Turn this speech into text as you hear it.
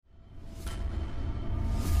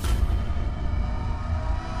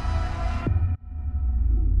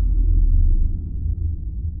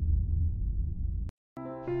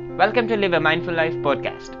Welcome to Live a Mindful Life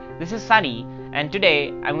podcast. This is Sunny, and today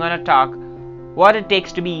I'm going to talk what it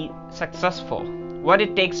takes to be successful, what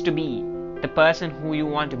it takes to be the person who you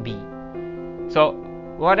want to be. So,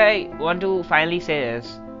 what I want to finally say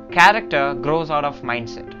is character grows out of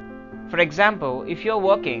mindset. For example, if you're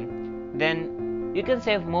working, then you can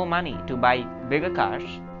save more money to buy bigger cars,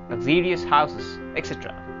 luxurious houses,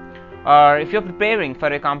 etc. Or if you're preparing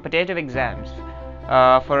for a competitive exams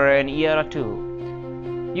for an year or two,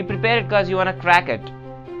 you prepare it because you want to crack it,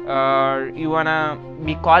 or you want to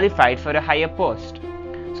be qualified for a higher post.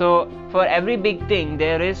 So for every big thing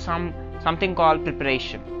there is something called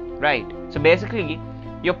preparation, right? So basically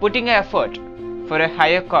you're putting an effort for a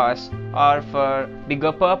higher cause or for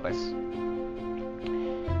bigger purpose.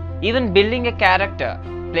 Even building a character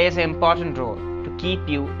plays an important role to keep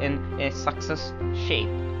you in a success shape.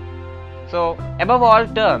 So above all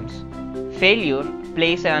terms, failure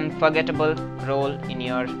plays an unforgettable role in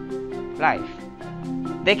your life.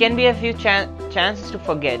 There can be a few chances to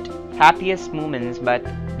forget happiest moments, but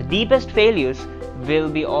the deepest failures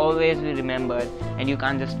will always be remembered, and you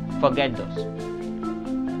can't just forget those.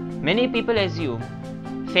 Many people assume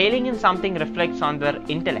failing in something reflects on their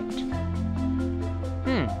intellect.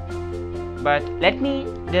 But let me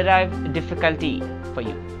derive difficulty for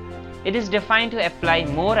you. It is defined to apply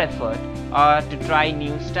more effort or to try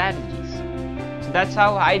new strategies. So that's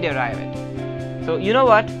how I derive it. So you know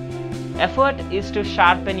what? Effort is to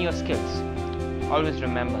sharpen your skills. Always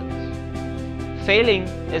remember this. Failing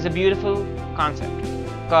is a beautiful concept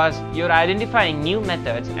because you're identifying new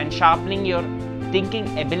methods and sharpening your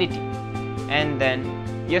thinking ability, and then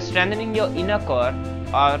you're strengthening your inner core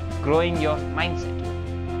or growing your mindset.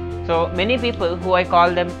 So many people who I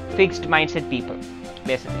call them fixed mindset people,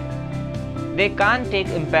 basically. They can't take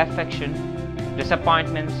imperfection,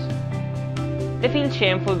 disappointments. They feel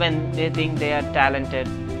shameful when they think they are talented.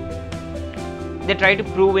 They try to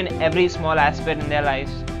prove in every small aspect in their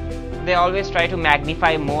lives. They always try to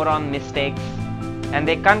magnify more on mistakes, and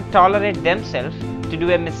they can't tolerate themselves to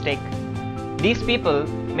do a mistake. These people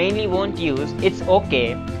mainly won't use "it's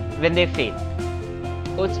okay" when they fail.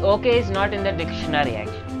 It's okay is not in the dictionary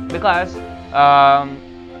actually, because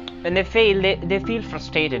when they fail, they feel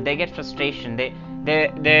frustrated. They get frustration.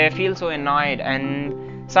 They feel so annoyed, and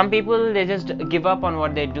some people, they just give up on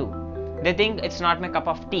what they do. They think it's not my cup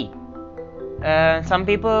of tea. Some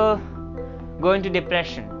people go into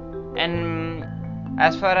depression, and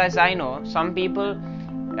as far as I know, some people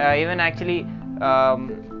even actually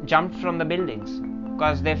jumped from the buildings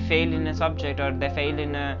because they failed in a subject, or they failed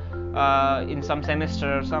in some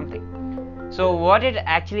semester or something. So what it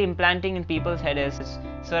actually implanting in people's head is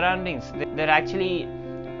surroundings. They're actually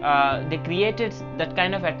they created that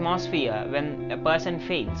kind of atmosphere when a person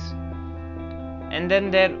fails, and then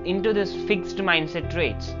they're into this fixed mindset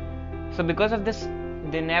traits. So because of this,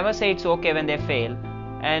 they never say it's okay when they fail.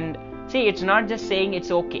 And see, it's not just saying it's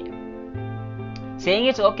okay. Saying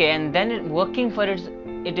it's okay and then working for it,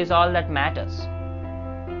 it is all that matters.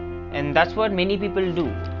 And that's what many people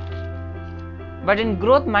do. But in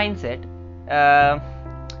growth mindset,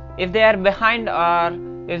 if they are behind or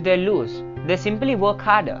if they lose, they simply work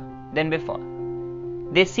harder than before.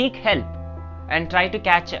 They seek help and try to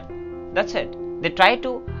catch up. That's it. They try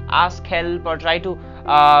to ask help or try to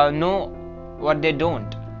know what they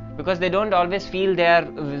don't, because they don't always feel they are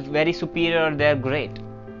very superior or they are great.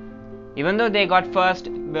 Even though they got first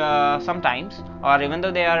sometimes, or even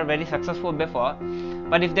though they are very successful before,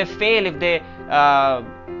 but if they fail, if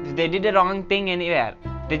they did the wrong thing anywhere,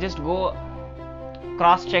 they just go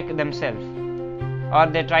cross-check themselves, or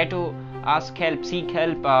they try to ask help, seek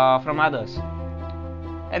help from others,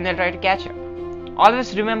 and they try to catch up.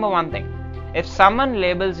 Always remember one thing: if someone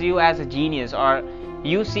labels you as a genius, or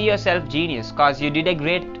you see yourself genius because you did a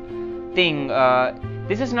great thing,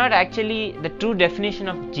 this is not actually the true definition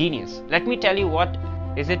of genius. Let me tell you what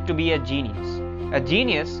is it to be a genius. A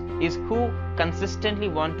genius is who consistently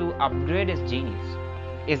want to upgrade his genius,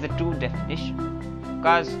 is the true definition.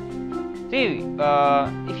 Because see,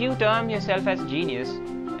 if you term yourself as genius,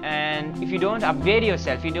 and if you don't upgrade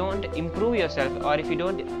yourself, you don't improve yourself, or if you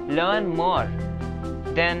don't learn more,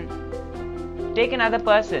 then take another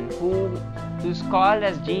person who's called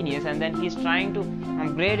as genius, and then he's trying to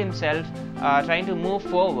upgrade himself, trying to move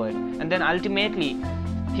forward, and then ultimately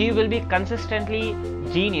he will be consistently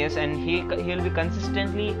genius, and he'll be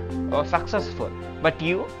consistently successful. But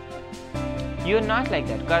you're not like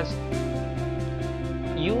that, because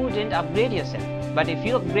you didn't upgrade yourself. But if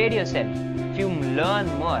you upgrade yourself, if you learn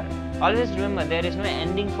more, always remember there is no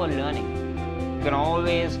ending for learning. You can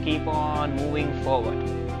always keep on moving forward.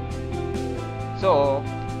 So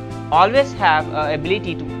always have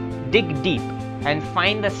ability to dig deep and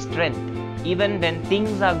find the strength even when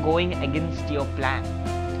things are going against your plan.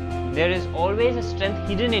 There is always a strength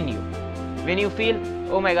hidden in you. When you feel,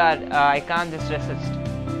 oh my god, I can't just resist.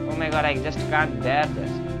 Oh my god, I just can't bear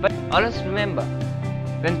this. But always remember,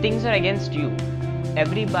 when things are against you,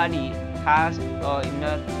 everybody has an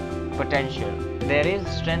inner potential. There is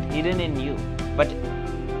strength hidden in you. But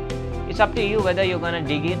it's up to you whether you're gonna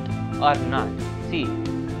dig it or not. See,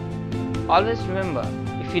 always remember,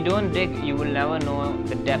 if you don't dig, you will never know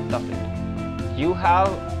the depth of it. You have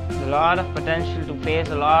a lot of potential to face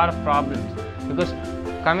a lot of problems, because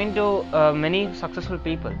coming to many successful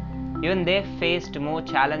people, even they faced more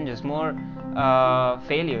challenges, more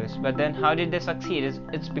failures, but then how did they succeed?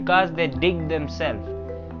 It's because they dig themselves.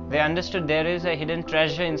 They understood there is a hidden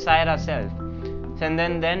treasure inside ourselves, and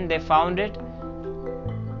then they found it.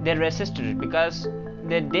 They resisted it because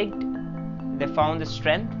they digged, they found the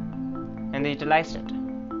strength, and they utilized it.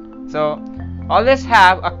 So always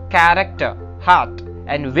have a character, heart,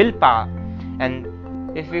 and willpower. And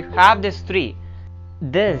if you have these three,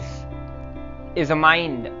 this is a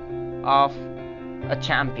mind of a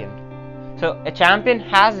champion. So a champion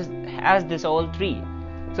has this all three.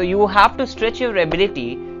 So you have to stretch your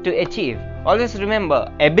ability to achieve. Always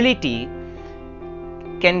remember, ability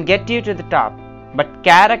can get you to the top, but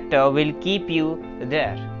character will keep you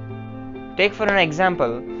there. Take for an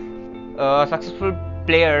example, successful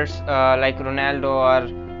players like Ronaldo,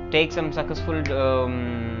 or take some successful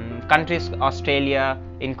countries, Australia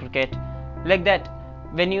in cricket, like that.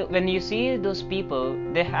 When you see those people,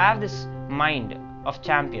 they have this mind of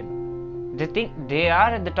champion. They think they are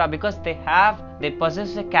at the top because they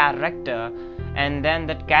possess a character, and then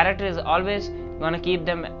that character is always gonna keep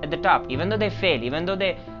them at the top, even though they fail, even though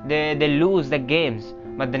they lose the games.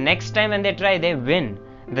 But the next time when they try, they win.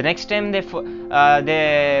 The next time they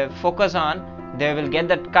focus on, they will get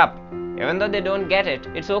that cup. Even though they don't get it,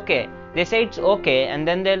 it's okay. They say it's okay, and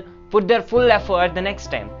then they'll put their full effort the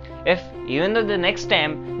next time. If even though the next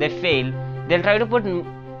time they fail, they'll try to put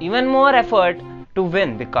even more effort to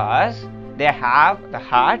win, because they have the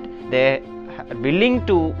heart. They are willing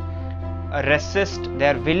to resist.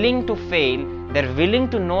 They're willing to fail. They're willing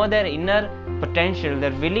to know their inner potential.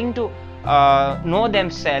 They're willing to know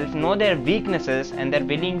themselves, know their weaknesses, and they're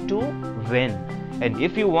willing to win. And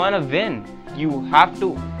if you want to win, you have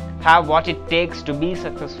to have what it takes to be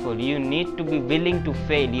successful. You need to be willing to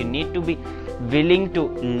fail. You need to be willing to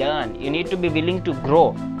learn. You need to be willing to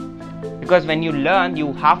grow, because when you learn,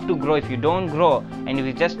 you have to grow. If you don't grow and if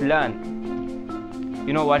you just learn,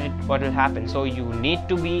 you know what will happen. So you need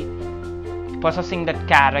to be possessing that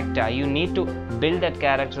character. You need to build that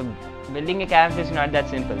character. Building a character is not that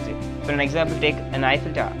simple. See, for an example, take an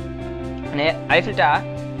Eiffel Tower. An Eiffel Tower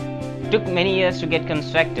took many years to get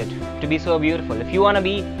constructed to be so beautiful. If you want to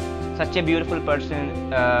be such a beautiful person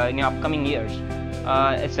in your upcoming years,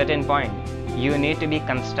 at a certain point, you need to be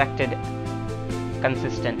constructed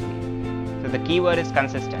consistently. So the key word is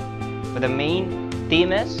consistent. But the main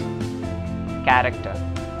theme is character.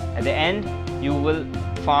 At the end, you will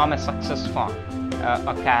form a success form,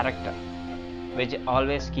 a character, which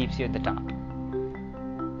always keeps you at the top.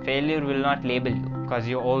 Failure will not label you, because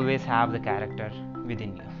you always have the character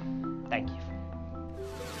within you. Thank you.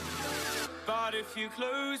 But if you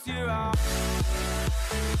close your eyes